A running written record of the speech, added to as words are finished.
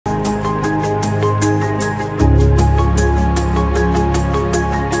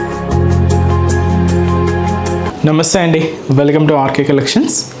నమస్తే అండి, welcome to RK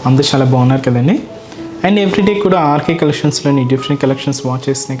collections. అందరూ చాలా బాగున్నారు కదండి. అండ్ ఎవ్రీడే కూడా ఆర్కే కలెక్షన్స్లోని డిఫరెంట్ కలెక్షన్స్ వాచ్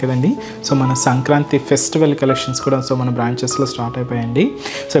చేస్తున్నాయి కదండి. సో మన సంక్రాంతి ఫెస్టివల్ కలెక్షన్స్ కూడా మన బ్రాంచెస్లో స్టార్ట్ అయిపోయాయండి.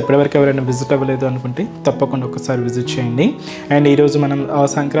 సో ఇప్పటివరకు ఎవరైనా విజిట్ అవ్వలేదు అనుకుంటే తప్పకుండా ఒకసారి విజిట్ చేయండి. అండ్ ఈరోజు మనం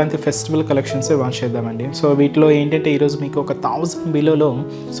సంక్రాంతి ఫెస్టివల్ కలెక్షన్సే వాచ్ చేద్దామండి. సో వీటిలో ఏంటంటే ఈరోజు మీకు ఒక 1000 బిలోలో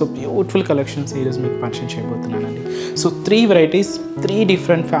బ్యూటిఫుల్ కలెక్షన్స్ ఈరోజు మీకు పరిచయం చేయబోతున్నానండి. So 3 varieties, 3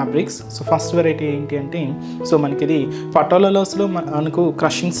 different fabrics. So first variety ఏంటి అంటే మనకి ఇది పటోలాలో మనకు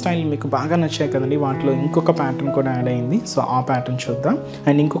క్రషింగ్ స్టైల్ మీకు బాగా నచ్చాయి కదండి. వాటిలో ఇంకొక ప్యాటర్న్ కూడా యాడ్ అయింది. సో ఆ ప్యాటర్న్ చూద్దాం.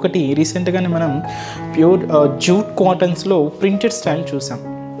 అండ్ ఇంకొకటి రీసెంట్గానే మనం ప్యూర్ జూట్ కాటన్స్లో ప్రింటెడ్ స్టైల్ చూసాం.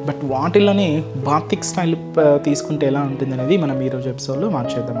 బట్ వాటిలోనే బాతిక్ స్టైల్ తీసుకుంటే ఎలా ఉంటుంది అనేది మనం ఈరోజు ఎపిసోడ్లో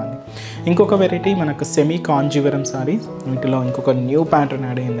మార్చేద్దామండి. ఇంకొక వెరైటీ మనకు సెమీ కాంజీవరం సారీస్, వీటిలో ఇంకొక న్యూ ప్యాటర్న్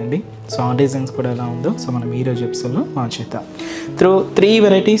యాడ్ అయిందండి. సో ఆ డిజైన్స్ కూడా ఎలా ఉందో మనం ఈరోజు ఎపిసోడ్లో మార్చేద్దాం. 3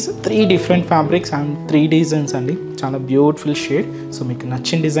 varieties, 3 different fabrics and 3 designs అండి. చాలా బ్యూటిఫుల్ షేడ్. సో మీకు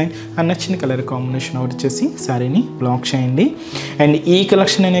నచ్చిన డిజైన్ అండ్ నచ్చిన కలర్ కాంబినేషన్ అవుట్ చేసి శారీని బ్లాక్ చేయండి. అండ్ ఈ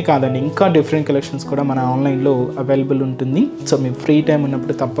కలెక్షన్ అనే కాదండి, ఇంకా డిఫరెంట్ కలెక్షన్స్ కూడా మన ఆన్లైన్లో అవైలబుల్ ఉంటుంది. సో మీ ఫ్రీ టైం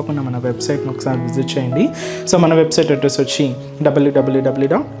ఉన్నప్పుడు తప్పకుండా మన వెబ్సైట్ని ఒకసారి విజిట్ చేయండి. సో మన వెబ్సైట్ అడ్రస్ వచ్చి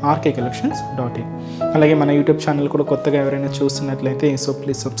www.rkcollections.in. అలాగే మన యూట్యూబ్ ఛానల్ కూడా కొత్తగా ఎవరైనా చూస్తున్నట్లయితే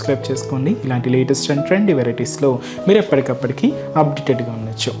ప్లీజ్ సబ్స్క్రైబ్ చేసుకోండి. ఇలాంటి లేటెస్ట్ అండ్ ట్రెండీ వెరైటీస్లో మీరు ఎప్పటికప్పటికి అప్డేటెడ్గా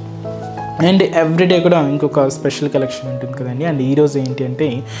ఉండొచ్చు. అండ్ ఎవ్రీడే కూడా ఇంకొక స్పెషల్ కలెక్షన్ ఉంటుంది కదండి. అండ్ ఈరోజు ఏంటి అంటే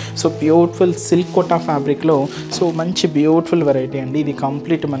బ్యూటిఫుల్ సిల్క్ కోటా ఫ్యాబ్రిక్లో మంచి బ్యూటిఫుల్ వెరైటీ అండి. ఇది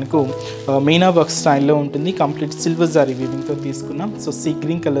కంప్లీట్ మనకు మీనా వర్క్ స్టైల్లో ఉంటుంది. కంప్లీట్ సిల్వర్ జారీ వీవింగ్తో తీసుకున్నాం. సీ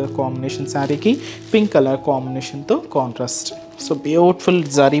గ్రీన్ కలర్ కాంబినేషన్ శారీకి పింక్ కలర్ కాంబినేషన్తో కాంట్రాస్ట్. బ్యూటిఫుల్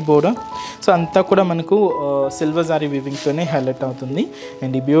జారీ బోర్డర్. అంతా కూడా మనకు సిల్వర్ జారీ వీవింగ్తోనే హైలైట్ అవుతుంది.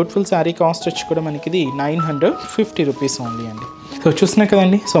 అండ్ ఈ బ్యూటిఫుల్ శారీ కాస్ట్ వచ్చి కూడా మనకి ఇది 950 రూపీస్ ఓన్లీ అండి. చూస్తున్నా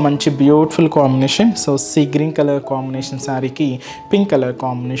కదండి. మంచి beautiful combination. Sea green colour combination శారీకి పింక్ కలర్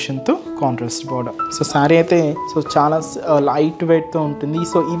కాంబినేషన్తో కాంట్రాస్ట్ బోర్డర్. శారీ అయితే చాలా లైట్ వెయిట్తో ఉంటుంది.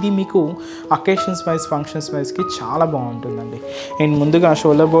 ఇది మీకు అకేషన్స్ వైజ్, ఫంక్షన్స్ వైజ్కి చాలా బాగుంటుందండి. అండ్ ముందుగా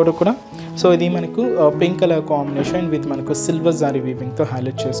షోల్డర్ బోర్డర్ కూడా ఇది మనకు పింక్ కలర్ కాంబినేషన్ విత్ మనకు సిల్వర్ జారీ వీవింగ్తో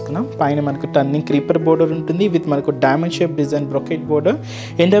హైలైట్ చేసుకున్నాం. పైన మనకు టర్నింగ్ క్రీపర్ బోర్డర్ ఉంటుంది విత్ మనకు diamond shape design brocade border.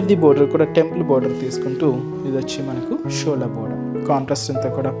 End of the border కూడా టెంపుల్ బోర్డర్ తీసుకుంటూ ఇది వచ్చి మనకు షోల్డర్ బోర్డర్. కాంట్రాస్ట్ అంతా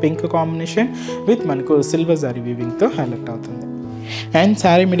కూడా పింక్ కాంబినేషన్ విత్ మనకు సిల్వర్ జారీ వీవింగ్తో హైలైట్ అవుతుంది. అండ్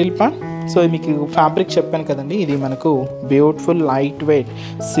శారీ మిడిల్ పార్ట్ మీకు ఫ్యాబ్రిక్ చెప్పాను కదండి. ఇది మనకు beautiful light weight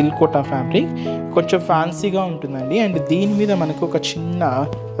silk quota fabric, కొంచెం ఫ్యాన్సీగా ఉంటుందండి. అండ్ దీని మీద మనకు ఒక చిన్న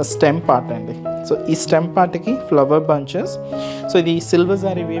స్టెమ్ పార్ట్ అండి. ఈ స్టెమ్ పార్ట్కి ఫ్లవర్ బంచెస్. ఇది సిల్వర్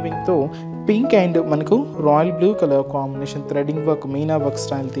జారీ వీవింగ్తో పింక్ అండ్ మనకు royal blue colour combination threading work, Meena work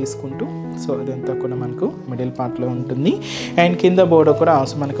style తీసుకుంటూ ఇదంతా కూడా మనకు మిడిల్ పార్ట్లో ఉంటుంది. అండ్ కింద బోర్డర్ కూడా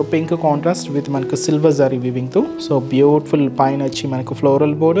మనకు పింక్ కాంట్రాస్ట్ విత్ మనకు సిల్వర్ జారీ వీవింగ్తో బ్యూటిఫుల్ పైన వచ్చి మనకు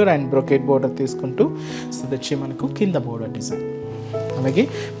floral border and brocade border తీసుకుంటూ ఇది వచ్చి మనకు కింద బోర్డర్ డిజైన్. అలాగే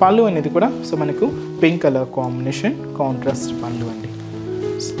పళ్ళు అనేది కూడా మనకు పింక్ కలర్ కాంబినేషన్ కాంట్రాస్ట్ పళ్ళు అండి.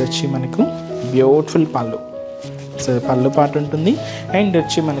 ఇది వచ్చి మనకు బ్యూటిఫుల్ పళ్ళు. పళ్ళు పార్ట్ ఉంటుంది. అండ్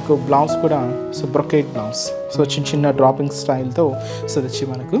వచ్చి మనకు బ్లౌజ్ కూడా బ్రొకెట్ బ్లౌజ్. చిన్న చిన్న డ్రాపింగ్ స్టైల్తో వచ్చి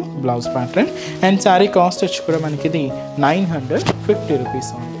మనకు blouse pattern. And sari cost వచ్చి కూడా మనకి ఇది 950 రూపీస్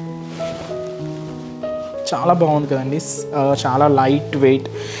ఉంది. చాలా బాగుంది కదండి. చాలా లైట్ వెయిట్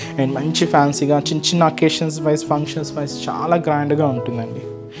అండ్ మంచి ఫ్యాన్సీగా చిన్న చిన్న అకేషన్స్ వైజ్, ఫంక్షన్స్ వైజ్ చాలా గ్రాండ్గా ఉంటుందండి.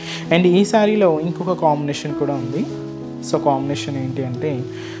 అండ్ ఈ శారీలో ఇంకొక కాంబినేషన్ కూడా ఉంది. కాంబినేషన్ ఏంటి అంటే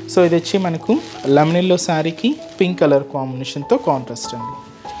ఇది వచ్చి మనకు లెమన్ ఎల్లో శారీకి పింక్ కలర్ కాంబినేషన్తో కాంట్రాస్ట్ అండి.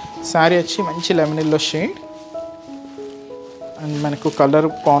 శారీ వచ్చి మంచి లెమన్ ఎల్లో షేడ్ అండ్ మనకు కలర్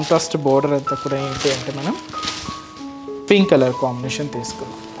కాంట్రాస్ట్ బోర్డర్ అంతా కూడా ఏంటి అంటే మనం పింక్ కలర్ కాంబినేషన్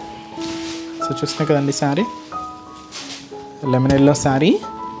తీసుకున్నాం. చూస్తున్నాయి కదండి sari lemon yellow sari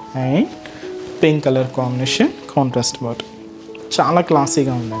and pink colour combination contrast border. చాలా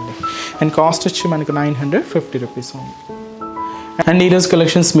క్లాసీగా ఉందండి. అండ్ కాస్ట్ వచ్చి మనకు 950 రూపీస్ ఉంది. అండ్ ఈరోజు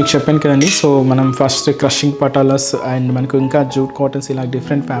కలెక్షన్స్ మీకు చెప్పాను కదండి. మనం ఫస్ట్ క్రషింగ్ పటాలాస్ అండ్ మనకు ఇంకా జూట్ కాటన్స్ ఇలా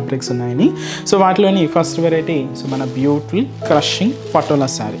డిఫరెంట్ ఫ్యాబ్రిక్స్ ఉన్నాయని. వాటిలోని ఫస్ట్ వెరైటీ మన బ్యూటిఫుల్ క్రషింగ్ పటోలా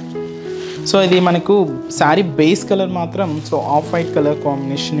శారీ. ఇది మనకు శారీ బేస్ కలర్ మాత్రం ఆఫ్ వైట్ కలర్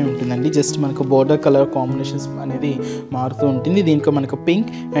కాంబినేషన్ ఉంటుందండి. జస్ట్ మనకు బోర్డర్ కలర్ కాంబినేషన్స్ అనేది మారుతూ ఉంటుంది. దీంట్లో మనకు పింక్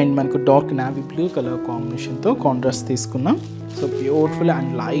అండ్ మనకు డార్క్ నావీ బ్లూ కలర్ కాంబినేషన్తో కాంట్రాస్ట్ తీసుకున్నాం. Beautiful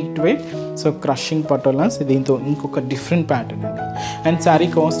and light weight crushing patolas. దీంతో ఇంకొక డిఫరెంట్ ప్యాటర్న్ అండి. అండ్ శారీ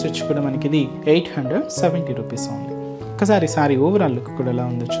కాస్ట్ వచ్చి కూడా మనకి ఇది 870 రూపీస్ ఉంది. ఒక్కసారి శారీ ఓవరాల్ లుక్ కూడా ఎలా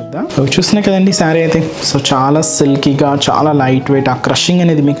ఉందో చూద్దాం. చూస్తున్నాయి కదండి శారీ అయితే. సో చాలా సిల్కీగా, చాలా లైట్ వెయిట్, ఆ క్రషింగ్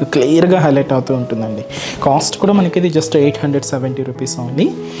అనేది మీకు క్లియర్గా హైలైట్ అవుతూ ఉంటుందండి. కాస్ట్ కూడా మనకి ఇది జస్ట్ 870 రూపీస్ ఓన్లీ.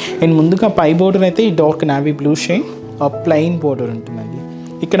 అండ్ ముందుగా పై బోర్డర్ అయితే ఈ dark navy blue shade plain border ఉంటుందండి.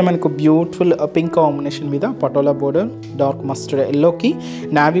 ఇక్కడ మనకు బ్యూటిఫుల్ పింక్ కాంబినేషన్ మీద పటోలా బోర్డర్, డార్క్ మస్టర్డ్ ఎల్లోకి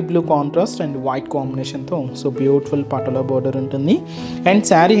navy blue contrast and white కాంబినేషన్తో సో బ్యూటిఫుల్ పటోలా బోర్డర్ ఉంటుంది. అండ్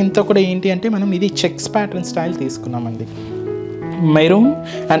శారీ ఇంత కూడా ఏంటి అంటే మనం ఇది చెక్స్ ప్యాటర్న్ స్టైల్ తీసుకున్నామండి. మెరూన్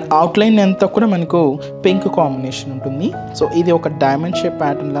అండ్ అవుట్లైన్ అంతా కూడా మనకు పింక్ కాంబినేషన్ ఉంటుంది. సో ఇది ఒక డైమండ్ షేప్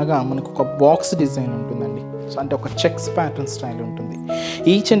ప్యాటర్న్ లాగా మనకు ఒక బాక్స్ డిజైన్ ఉంటుందండి. సో అంటే ఒక చెక్స్ ప్యాటర్న్ స్టైల్ ఉంటుంది.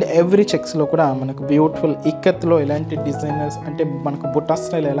 ఈచ్ అండ్ ఎవ్రీ చెక్స్లో కూడా మనకు బ్యూటిఫుల్ ఇక్కత్లో ఎలాంటి డిజైనర్స్ అంటే మనకు బుట్టా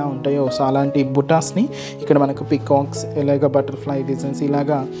స్టైల్ ఎలా ఉంటాయో సో అలాంటి బుటాస్ని ఇక్కడ మనకు పికాక్స్, ఇలాగ బటర్ఫ్లై డిజైన్స్,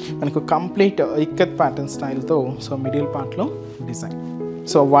 ఇలాగా మనకు complete ikat pattern స్టైల్తో so middle పార్ట్లో డిజైన్.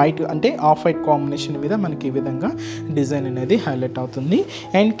 సో వైట్ అంటే ఆఫ్ వైట్ కాంబినేషన్ మీద మనకి ఈ విధంగా డిజైన్ అనేది హైలైట్ అవుతుంది.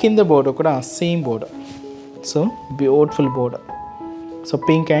 అండ్ కింద బోర్డర్ కూడా same border, so beautiful border. So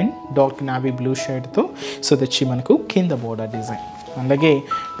pink and dark navy blue షేడ్తో so తెచ్చి మనకు కింద బోర్డర్ డిజైన్. అలాగే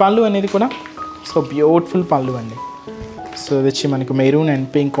పళ్ళు అనేది కూడా సో బ్యూటిఫుల్ పళ్ళు అండి. సో తెచ్చి మనకు maroon and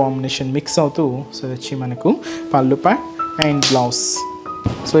pink combination mix అవుతూ సో తెచ్చి మనకు పళ్ళు ప్యాడ్ అండ్ బ్లౌజ్.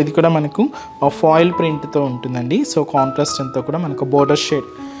 సో ఇది కూడా మనకు ఫాయిల్ ప్రింట్తో ఉంటుందండి. సో కాంట్రాస్ట్ అంతా కూడా మనకు బోర్డర్ షేడ్,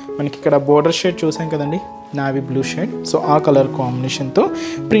 మనకి ఇక్కడ బోర్డర్ షేడ్ చూసాం కదండి, నావీ బ్లూ షేడ్. సో ఆ కలర్ కాంబినేషన్తో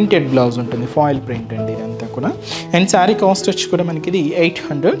ప్రింటెడ్ బ్లౌజ్ ఉంటుంది, ఫాయిల్ ప్రింట్ అండి ఇదంతా కూడా. అండ్ శారీ కాస్ట్ వచ్చి కూడా మనకి ఇది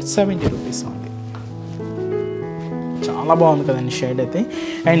 870 రూపీస్ ఉంది. చాలా బాగుంది కదండి షేడ్ అయితే.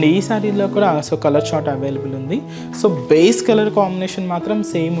 అండ్ ఈ శారీలో కూడా సో కలర్ చార్ట్ అవైలబుల్ ఉంది. సో బేస్ కలర్ కాంబినేషన్ మాత్రం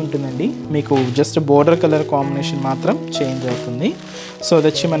సేమ్ ఉంటుందండి, మీకు జస్ట్ బోర్డర్ కలర్ కాంబినేషన్ మాత్రం చేంజ్ అవుతుంది. సో అది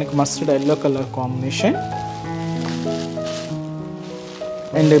వచ్చి మనకు mustard yellow colour combination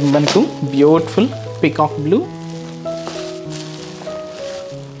and మనకు బ్యూటిఫుల్ పికాక్ బ్లూ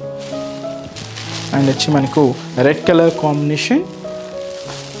అండ్ వచ్చి మనకు రెడ్ కలర్ కాంబినేషన్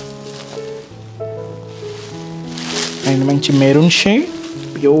అండ్ మంచి maroon shade,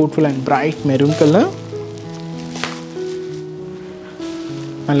 beautiful and bright maroon colour.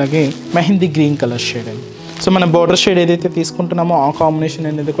 అలాగే మెహందీ గ్రీన్ కలర్ షేడ్ అండి. సో మన బోర్డర్ షేడ్ ఏదైతే తీసుకుంటున్నామో ఆ కాంబినేషన్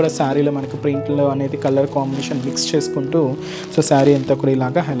అనేది కూడా శారీలో మనకు ప్రింట్లో అనేది కలర్ కాంబినేషన్ మిక్స్ చేసుకుంటూ సో శారీ అంతా కూడా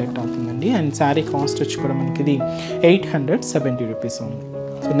ఇలాగా హైలైట్ అవుతుందండి. అండ్ శారీ కాస్ట్ వచ్చి కూడా మనకి ఇది 870 రూపీస్ ఉంది.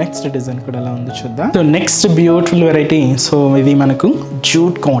 సో నెక్స్ట్ డిజైన్ కూడా ఎలా ఉందో చూద్దాం. So next beautiful variety, so ఇది మనకు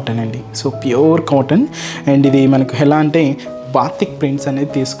జూట్ కాటన్ అండి. సో ప్యూర్ కాటన్ అండ్ ఇది మనకు ఎలా అంటే బాతిక్ ప్రింట్స్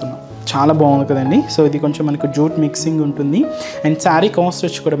అనేది తీసుకున్నాం. చాలా బాగుంది కదండి. సో ఇది కొంచెం మనకు జూట్ మిక్సింగ్ ఉంటుంది. అండ్ శారీ కాస్ట్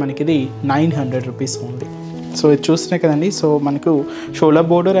వచ్చి కూడా మనకి ఇది 900 రూపీస్ ఉంది. సో ఇది చూస్తున్నాయి కదండి. సో మనకు షోల్డర్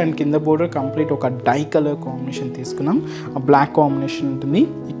బోర్డర్ అండ్ కింద బోర్డర్ కంప్లీట్ ఒక డై కలర్ కాంబినేషన్ తీసుకున్నాం. బ్లాక్ కాంబినేషన్ ఉంటుంది.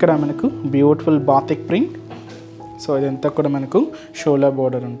 ఇక్కడ మనకు బ్యూటిఫుల్ బాతిక్ ప్రింట్. సో ఇదంతా కూడా మనకు షోల్డర్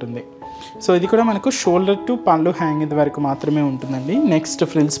బోర్డర్ ఉంటుంది. సో ఇది కూడా మనకు షోల్డర్ టు పళ్ళు హ్యాంగ్ వరకు మాత్రమే ఉంటుందండి. నెక్స్ట్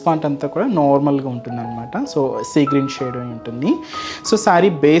ఫ్రిల్స్ పార్ట్ అంతా కూడా నార్మల్గా ఉంటుంది అనమాట. సో సీ గ్రీన్ షేడ్ ఉంటుంది. సో శారీ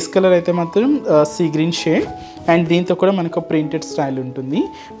బేస్ కలర్ అయితే మాత్రం సీ గ్రీన్ షేడ్ అండ్ దీంతో కూడా మనకు ప్రింటెడ్ స్టైల్ ఉంటుంది.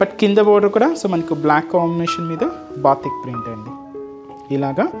 బట్ కింద బోర్డర్ కూడా సో మనకు బ్లాక్ కాంబినేషన్ మీద బాతిక్ ప్రింట్ అండి.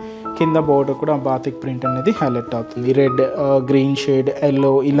 ఇలాగా కింద బోర్డర్ కూడా బాతిక్ ప్రింట్ అనేది హైలైట్ అవుతుంది. రెడ్, గ్రీన్ షేడ్,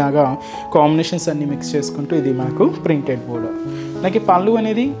 ఎల్లో ఇలాగా కాంబినేషన్స్ అన్నీ మిక్స్ చేసుకుంటూ ఇది మనకు ప్రింటెడ్ బోర్డర్. అలాగే పళ్ళు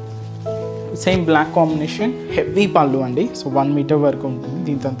అనేది సేమ్ బ్లాక్ కాంబినేషన్, హెవీ పళ్ళు అండి. సో 1 మీటర్ వరకు ఉంటుంది.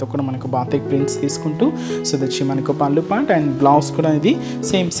 దీంతో కూడా మనకు బాతిక్ ప్రింట్స్ తీసుకుంటూ సో వచ్చి మనకు పళ్ళు పార్ట్ అండ్ బ్లౌజ్ కూడా ఇది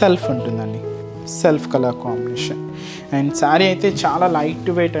సేమ్ సెల్ఫ్ ఉంటుందండి, self colour combination. And sari అయితే చాలా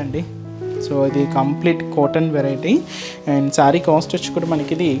లైట్ వెయిట్ అండి. సో ఇది complete cotton variety and sari cost వచ్చి కూడా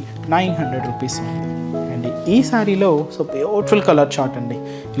మనకి ఇది 900 రూపీస్ ఉంది. అండ్ ఈ శారీలో సో బ్యూటిఫుల్ కలర్ చార్ట్ అండి.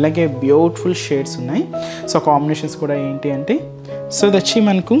 ఇలాగే బ్యూటిఫుల్ షేడ్స్ ఉన్నాయి. సో కాంబినేషన్స్ కూడా ఏంటి అంటే సో ఇది వచ్చి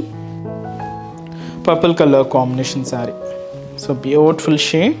మనకు purple colour combination sari. So beautiful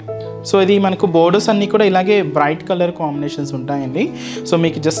shade. So ఇది మనకు బోర్డర్స్ అన్నీ కూడా ఇలాగే బ్రైట్ కలర్ కాంబినేషన్స్ ఉంటాయండి. సో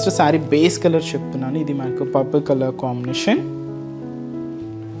మీకు జస్ట్ శారీ బేస్ కలర్ చెప్తున్నాను. ఇది మనకు పర్పుల్ కలర్ కాంబినేషన్.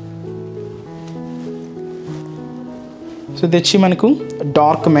 సో ఇది వచ్చి మనకు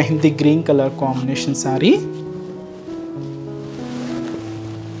dark mehndi green colour combination sari.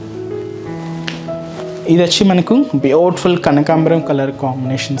 ఇది వచ్చి మనకు బ్యూటిఫుల్ కనకాంబరం కలర్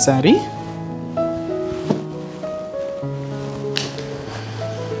కాంబినేషన్ శారీ.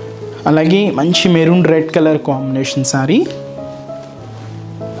 అలాగే మంచి maroon red colour combination sari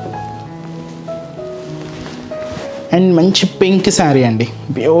and మంచి పింక్ శారీ అండి.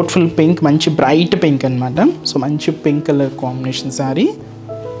 బ్యూటిఫుల్ పింక్, మంచి బ్రైట్ పింక్ అనమాట. సో మంచి పింక్ కలర్ కాంబినేషన్ శారీ.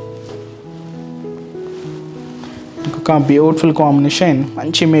 ఇంకొక బ్యూటిఫుల్ కాంబినేషన్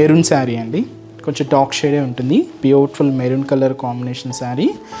మంచి మెరూన్ శారీ అండి. కొంచెం డార్క్ షేడే ఉంటుంది. Beautiful maroon colour combination sari.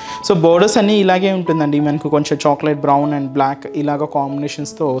 So borders అన్నీ ఇలాగే ఉంటుందండి. మనకు కొంచెం చాక్లెట్ బ్రౌన్ అండ్ బ్లాక్ ఇలాగ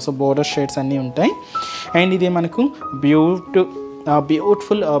కాంబినేషన్స్తో సో బోర్డర్ షేడ్స్ అన్నీ ఉంటాయి. అండ్ ఇది మనకు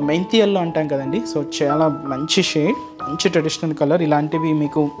బ్యూటిఫుల్ మెంతి ఎల్లో అంటాం కదండి. సో చాలా మంచి షేడ్, మంచి ట్రెడిషనల్ కలర్. ఇలాంటివి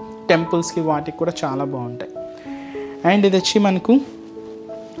మీకు టెంపుల్స్కి వాటికి కూడా చాలా బాగుంటాయి. అండ్ ఇది వచ్చి మనకు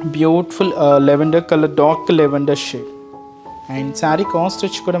beautiful lavender colour, dark lavender shade. And sari cost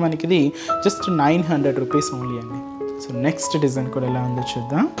వచ్చి కూడా మనకి ఇది జస్ట్ 900 రూపీస్ ఓన్లీ అండి. సో నెక్స్ట్ డిజైన్ కూడా ఎలా ఉందో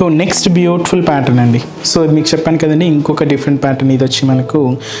చూద్దాం. సో నెక్స్ట్ బ్యూటిఫుల్ ప్యాటర్న్ అండి. సో మీకు చెప్పాను కదండి ఇంకొక డిఫరెంట్ ప్యాటర్న్. ఇది వచ్చి మనకు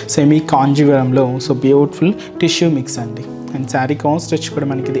semi కాంజీవరంలో so beautiful tissue mix అండి. అండ్ శారీ కాస్ట్ వచ్చి కూడా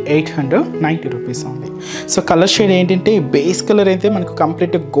మనకి ఇది 890 రూపీస్ ఉంది. సో కలర్ షేడ్ ఏంటంటే బేస్ కలర్ అయితే మనకు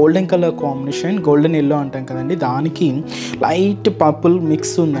complete golden colour combination, golden yellow అంటాం కదండి, దానికి లైట్ పర్పుల్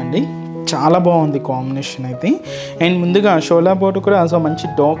మిక్స్ ఉందండి. చాలా బాగుంది కాంబినేషన్ అయితే. అండ్ ముందుగా షోలా బోర్డర్ కూడా సో మంచి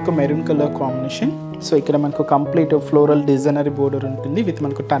dark maroon colour combination. So ఇక్కడ మనకు కంప్లీట్ ఫ్లోరల్ డిజైనరీ బోర్డర్ ఉంటుంది విత్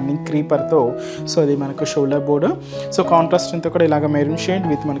మనకు టర్నింగ్ క్రీపర్తో. సో అది మనకు షోల్డర్ బోర్డర్. సో కాంట్రాస్ట్ అంతా కూడా ఇలాగ మెరూన్ షేడ్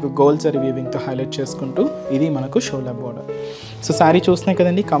విత్ మనకు గోల్డ్ జరీ వీవింగ్తో హైలైట్ చేసుకుంటూ ఇది మనకు షోల్డర్ బోర్డర్. సో శారీ చూస్తున్నాయి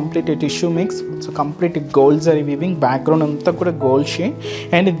కదండి complete tissue mix. So complete gold zari weaving, background అంతా కూడా గోల్డ్ షేడ్.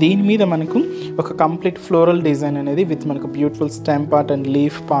 అండ్ దీని మీద మనకు ఒక కంప్లీట్ ఫ్లోరల్ డిజైన్ అనేది విత్ మనకు beautiful stem part and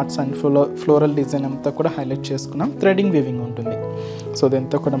leaf parts and floral design అంతా కూడా హైలైట్ చేసుకున్నాం. థ్రెడింగ్ వీవింగ్ ఉంటుంది. సో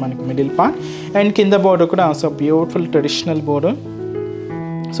ఇదంతా కూడా మనకి మిడిల్ పార్ట్. అండ్ కింద బోర్డర్ కూడా so beautiful traditional border.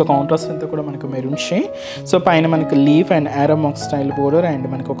 So contrast అంతా కూడా మనకు మెరూన్ షేడ్. సో పైన మనకు leaf and ఆరోమాక్ style border and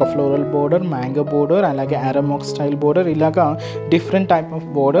మనకు ఒక ఫ్లోరల్ బోర్డర్, మ్యాంగో బోర్డర్, అలాగే ఆరోమాక్ స్టైల్ బోర్డర్, ఇలాగా డిఫరెంట్ టైప్ ఆఫ్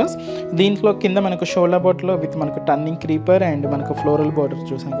బోర్డర్స్. దీంట్లో కింద మనకు షోల్డర్ బోర్డర్లో విత్ మనకు టర్నింగ్ క్రీపర్ అండ్ మనకు ఫ్లోరల్ బోర్డర్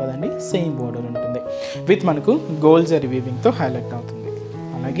చూసాం కదండి, సేమ్ బోర్డర్ ఉంటుంది విత్ మనకు గోల్డ్ జరీ వీవింగ్తో హైలైట్ అవుతుంది.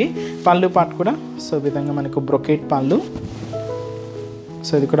 అలాగే పళ్ళు పార్ట్ కూడా సో విధంగా మనకు బ్రొకేట్ పళ్ళు.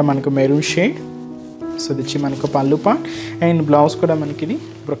 సో ఇది కూడా మనకు మెరూన్ షేడ్. సో ఇది వచ్చి మనకు పళ్ళు పార్ట్. అండ్ బ్లౌజ్ కూడా మనకి ఇది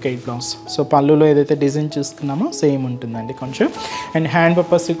బ్రొకేట్ బ్లౌజ్. సో పళ్ళులో ఏదైతే డిజైన్ చూసుకున్నామో సేమ్ ఉంటుందండి కొంచెం. అండ్ హ్యాండ్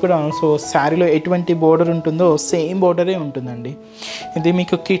పర్పస్కి కూడా సో శారీలో ఎటువంటి బోర్డర్ ఉంటుందో సేమ్ బోర్డరే ఉంటుందండి. ఇది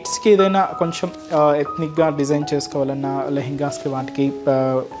మీకు కిడ్స్కి ఏదైనా కొంచెం ఎథ్నిక్గా డిజైన్ చేసుకోవాలన్నా, లెహెంగాస్కి వాటికి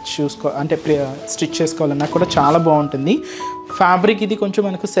అంటే స్టిచ్ చేసుకోవాలన్నా కూడా చాలా బాగుంటుంది. ఫ్యాబ్రిక్ ఇది కొంచెం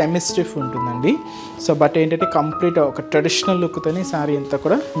మనకు సెమీ స్టిఫ్ ఉంటుందండి. సో బట్ ఏంటంటే కంప్లీట్ ఒక ట్రెడిషనల్ లుక్తోనే శారీ అంతా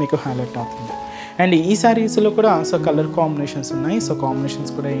కూడా మీకు హైలైట్ అవుతుంది. అండ్ ఈ శారీస్లో కూడా సో కలర్ కాంబినేషన్స్ ఉన్నాయి. సో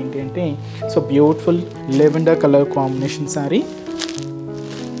కాంబినేషన్స్ కూడా ఏంటి అంటే so beautiful lavender colour combination sari,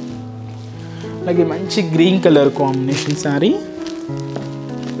 అలాగే మంచి గ్రీన్ కలర్ కాంబినేషన్ శారీ,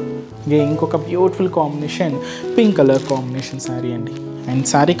 ఇంకొక beautiful combination pink colour combination sari అండి. And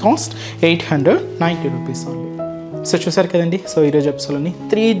sari cost 890 rupees only. So చూసారు కదండి. సో ఈరోజు ఎపిసోడ్లోని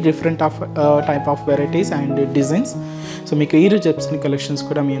 3 different type of varieties and designs. So మీకు ఈరోజు ఎపిసోడ్ కలెక్షన్స్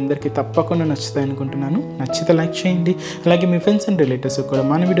కూడా మీ అందరికీ తప్పకుండా నచ్చుతాయి అనుకుంటున్నాను. నచ్చితే లైక్ చేయండి. అలాగే మీ ఫ్రెండ్స్ అండ్ రిలేటివ్స్ కూడా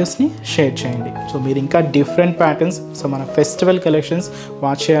మన వీడియోస్ని షేర్ చేయండి. సో మీరు ఇంకా డిఫరెంట్ ప్యాటర్న్స్ సో మన ఫెస్టివల్ కలెక్షన్స్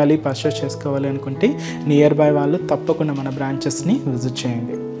వాచ్ చేయాలి, పర్చేస్ చేసుకోవాలి అనుకుంటే నియర్ బై వాళ్ళు తప్పకుండా మన బ్రాంచెస్ని విజిట్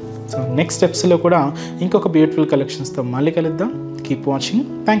చేయండి. సో నెక్స్ట్ ఎపిసోడ్లో కూడా ఇంకొక బ్యూటిఫుల్ కలెక్షన్స్తో మళ్ళీ కలుద్దాం. Keep watching.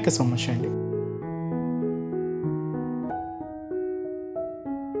 Thank you so much అండి.